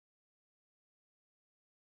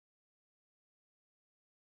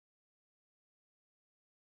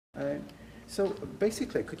Uh, so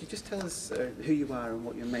basically, could you just tell us who you are and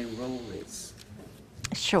what your main role is?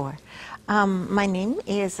 Sure. My name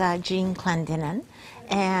is Jean Clandinin,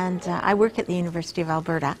 and I work at the University of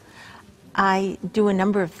Alberta. I do a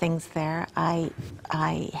number of things there. I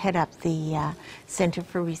head up the Centre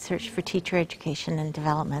for Research for Teacher Education and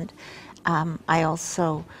Development. I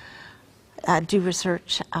also do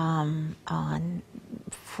research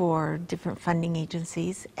for different funding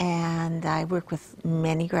agencies, and I work with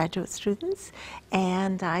many graduate students,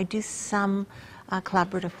 and I do some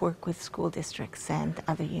collaborative work with school districts and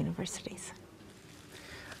other universities.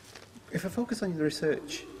 If I focus on the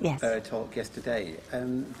research talk yesterday,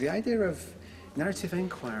 the idea of narrative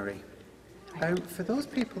inquiry, for those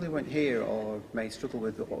people who weren't here or may struggle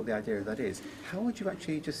with what the idea of that is, how would you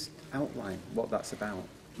actually just outline what that's about?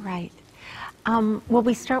 Right. Well,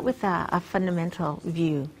 we start with a fundamental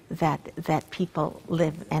view that people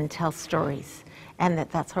live and tell stories, and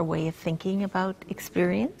that's our way of thinking about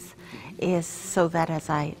experience, is so that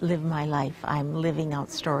as I live my life, I'm living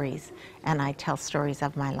out stories, and I tell stories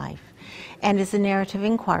of my life. And as a narrative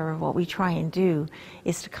inquirer, what we try and do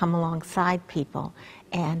is to come alongside people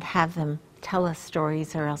and have them tell us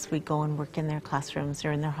stories, or else we go and work in their classrooms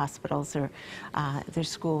or in their hospitals or their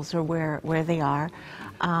schools or where they are,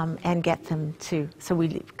 and get them to, so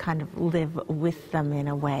we kind of live with them in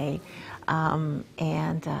a way,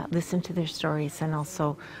 and listen to their stories, and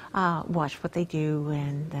also watch what they do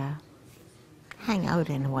and hang out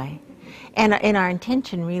in a way. And our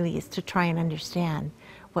intention really is to try and understand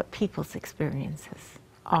what people's experiences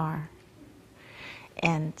are.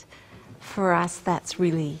 And for us, that's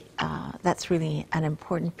really an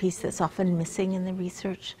important piece that's often missing in the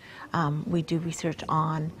research. We do research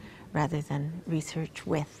on rather than research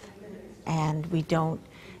with, and we don't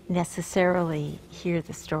necessarily hear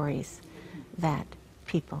the stories that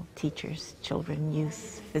people, teachers, children,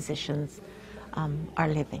 youth, physicians are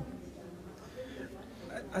living.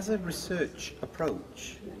 As a research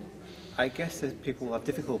approach, I guess that people will have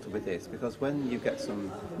difficulty with this, because when you get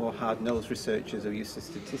some more hard-nosed researchers who are used to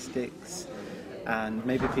statistics, and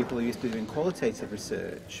maybe people who are used to doing qualitative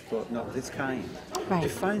research, but not this kind, right. Do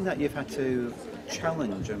you find that you've had to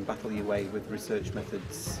challenge and battle your way with research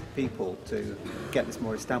methods people to get this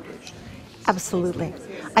more established? Absolutely.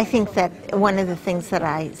 I think that one of the things that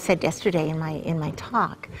I said yesterday in my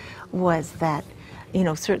talk was that, you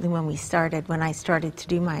know, certainly when I started to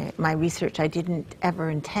do my research, I didn't ever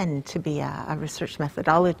intend to be a research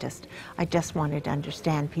methodologist. I just wanted to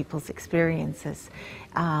understand people's experiences.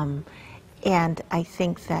 And I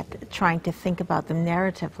think that trying to think about them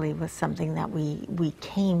narratively was something that we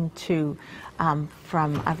came to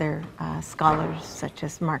from other scholars such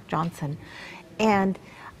as Mark Johnson. And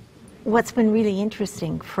what's been really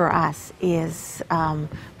interesting for us is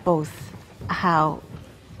both how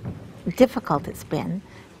difficult it's been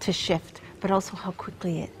to shift, but also how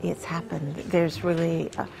quickly it's happened. There's really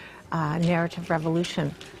a narrative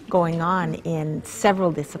revolution going on in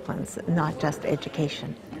several disciplines, not just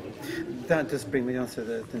education. That does bring me on to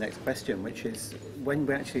the next question, which is when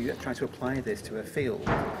we're actually trying to apply this to a field.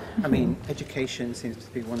 I mean, education seems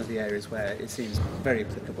to be one of the areas where it seems very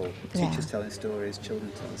applicable. Teachers telling stories,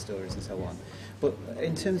 children telling stories, and so on. But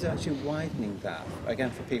in terms of actually widening that,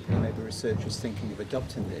 again, for people who may be researchers thinking of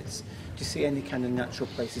adopting this, do you see any kind of natural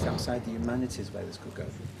places outside the humanities where this could go?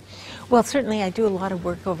 Well, certainly I do a lot of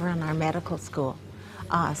work over in our medical school.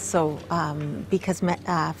 Because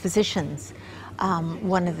physicians,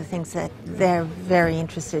 one of the things that they're very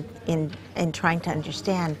interested in trying to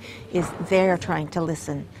understand is they're trying to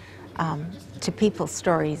listen to people's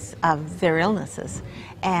stories of their illnesses.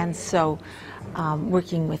 And so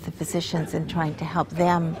working with the physicians and trying to help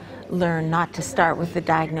them learn not to start with the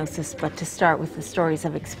diagnosis but to start with the stories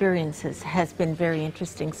of experiences has been very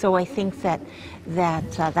interesting. So I think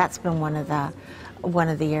that's been one of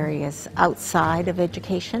the areas outside of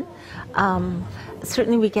education.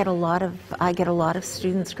 Certainly I get a lot of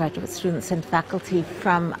students, graduate students and faculty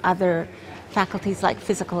from other faculties like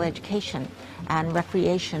physical education and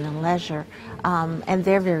recreation and leisure, and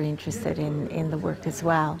they're very interested in the work as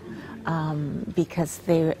well, because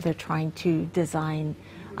they're trying to design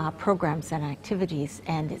programs and activities,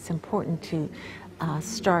 and it's important to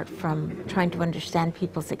start from trying to understand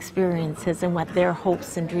people's experiences and what their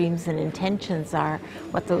hopes and dreams and intentions are,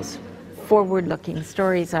 what those forward-looking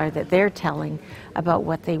stories are that they're telling about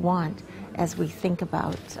what they want, as we think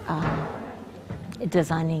about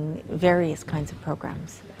designing various kinds of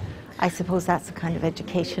programs. I suppose that's a kind of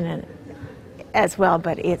education as well,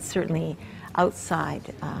 but it's certainly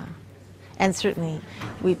outside. And certainly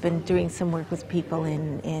we've been doing some work with people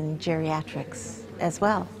in geriatrics as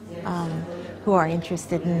well, who are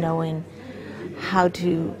interested in knowing how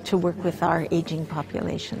to work with our aging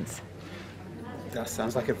populations. That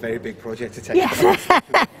sounds like a very big project to take. Yes.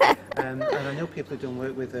 And I know people have done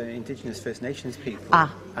work with Indigenous First Nations people,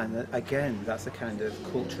 and again, that's the kind of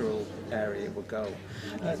cultural area it would go.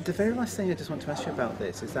 The very last thing I just want to ask you about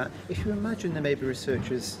this is that if you imagine there may be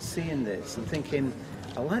researchers seeing this and thinking,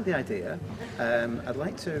 I like the idea, I'd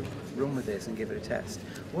like to run with this and give it a test.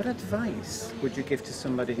 What advice would you give to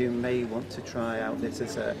somebody who may want to try out this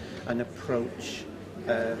as an approach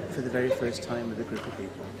for the very first time with a group of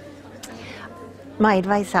people? My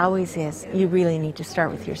advice always is you really need to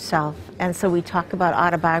start with yourself. And so we talk about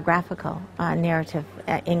autobiographical narrative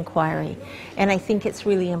inquiry. And I think it's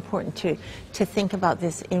really important to think about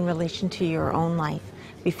this in relation to your own life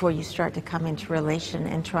before you start to come into relation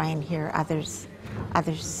and try and hear others'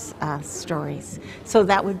 stories. So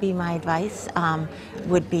that would be my advice,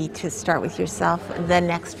 would be to start with yourself. The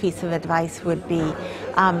next piece of advice would be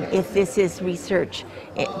if this is research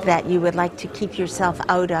that you would like to keep yourself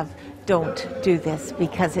out of, don't do this,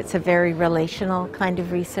 because it's a very relational kind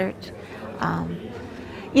of research.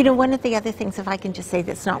 You know, one of the other things, if I can just say,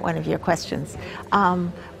 that's not one of your questions,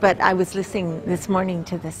 but I was listening this morning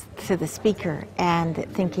to the speaker and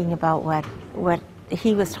thinking about what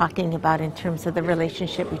he was talking about in terms of the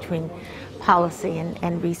relationship between policy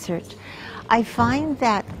and research. I find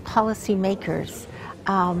that policymakers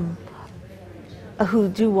who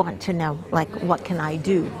do want to know, like, what can I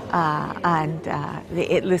do?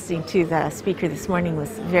 Listening to the speaker this morning was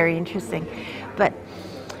very interesting. But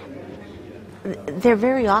they're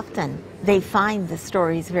very often, they find the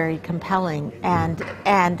stories very compelling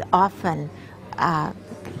and often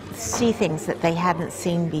see things that they hadn't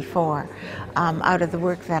seen before. Out of the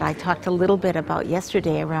work that I talked a little bit about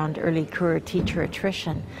yesterday around early career teacher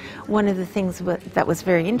attrition, one of the things that was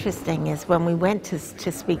very interesting is when we went to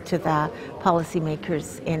speak to the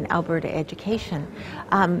policymakers in Alberta education,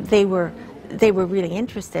 they were really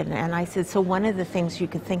interested, and I said, so one of the things you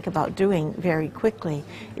could think about doing very quickly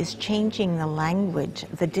is changing the language,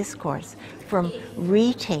 the discourse, from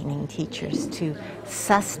retaining teachers to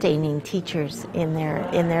sustaining teachers in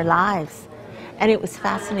their lives. And it was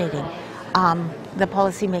fascinating. The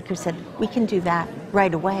policymakers said, we can do that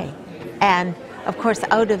right away. And of course,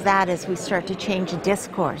 out of that, as we start to change the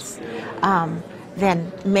discourse,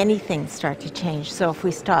 then many things start to change. So if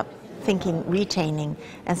we stop thinking retaining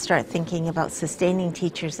and start thinking about sustaining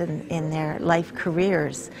teachers in their life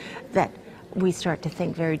careers, that we start to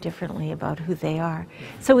think very differently about who they are.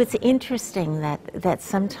 So it's interesting that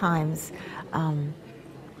sometimes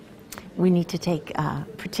we need to take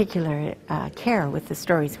particular care with the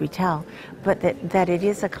stories we tell, but that it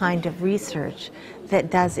is a kind of research that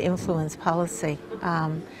does influence policy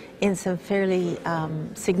in some fairly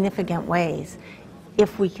significant ways,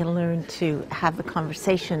 if we can learn to have the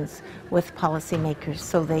conversations with policymakers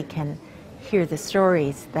so they can hear the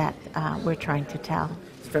stories that we're trying to tell.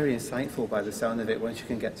 It's very insightful by the sound of it once you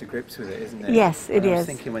can get to grips with it, isn't it? Yes, it is. I was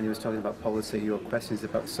thinking when you were talking about policy, your questions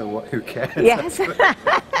about so what, who cares? Yes.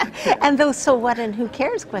 And those so what and who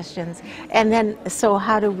cares questions. And then, so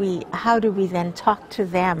how do we then talk to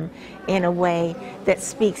them in a way that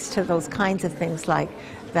speaks to those kinds of things, like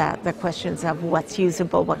the questions of what's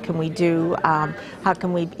usable, what can we do, how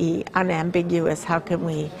can we be unambiguous, how can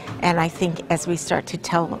we, and I think as we start to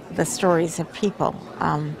tell the stories of people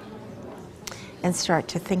and start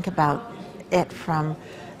to think about it from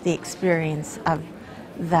the experience of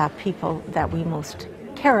the people that we most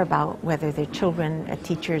care about, whether they're children,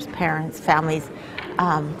 teachers, parents, families,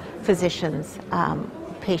 physicians,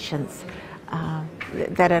 patients,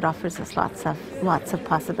 that it offers us lots of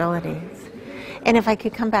possibilities. And if I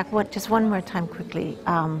could come back just one more time quickly,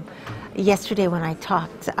 yesterday when I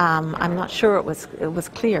talked, I'm not sure it was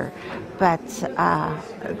clear, but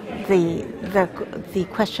the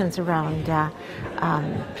questions around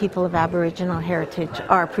people of Aboriginal heritage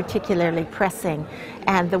are particularly pressing,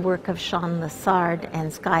 and the work of Sean Lessard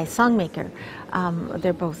and Sky Songmaker,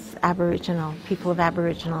 they're both Aboriginal, people of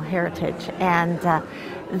Aboriginal heritage, and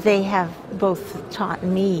they have both taught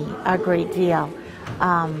me a great deal.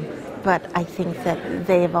 But I think that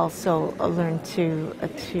they have also learned to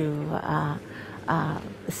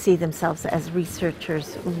see themselves as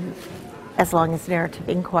researchers, as long as narrative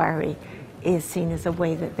inquiry is seen as a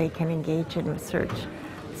way that they can engage in research.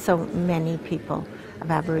 So many people of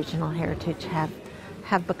Aboriginal heritage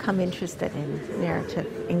have become interested in narrative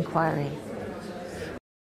inquiry.